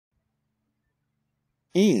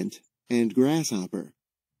Ant and Grasshopper,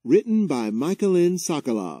 written by Mykolaiv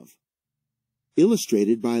Sokolov,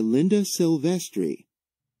 illustrated by Linda Silvestri.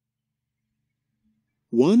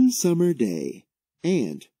 One summer day,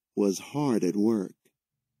 Ant was hard at work.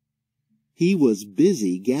 He was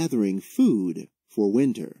busy gathering food for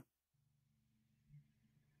winter.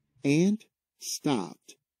 Ant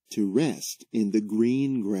stopped to rest in the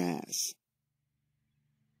green grass.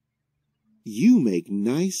 "You make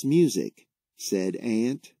nice music," said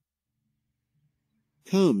Ant.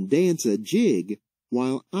 "Come dance a jig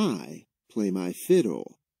while I play my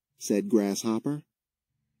fiddle," said Grasshopper.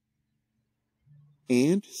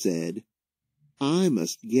 Ant said, "I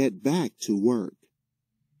must get back to work.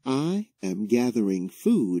 I am gathering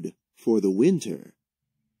food for the winter."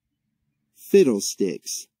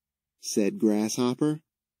 "Fiddlesticks," said Grasshopper.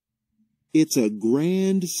 "It's a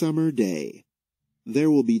grand summer day. There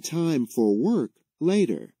will be time for work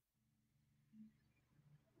later."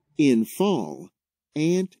 In fall,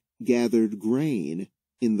 Ant gathered grain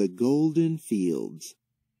in the golden fields.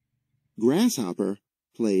 Grasshopper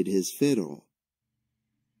played his fiddle.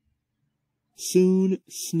 Soon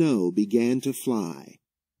snow began to fly.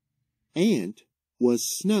 Ant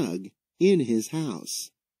was snug in his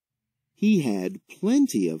house. He had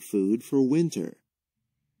plenty of food for winter.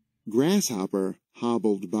 Grasshopper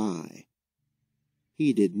hobbled by.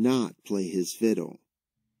 He did not play his fiddle.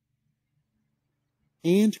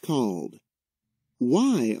 Ant called,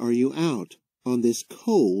 "Why are you out on this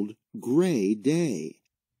cold, gray day?"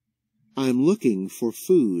 "I'm looking for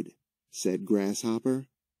food," said Grasshopper.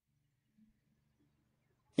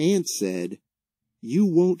 Ant said, "You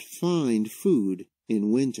won't find food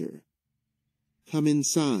in winter. Come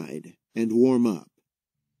inside and warm up.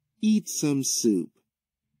 Eat some soup."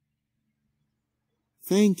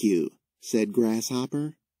 "Thank you," said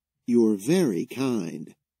Grasshopper. "You're very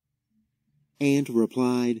kind." Ant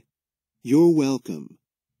replied, "You're welcome.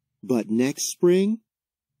 But next spring,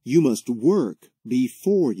 you must work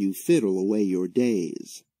before you fiddle away your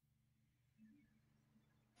days."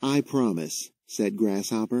 "I promise," said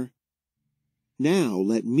Grasshopper. "Now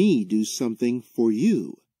let me do something for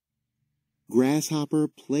you." Grasshopper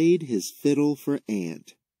played his fiddle for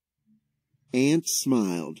Ant. Ant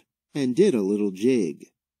smiled and did a little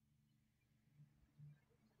jig.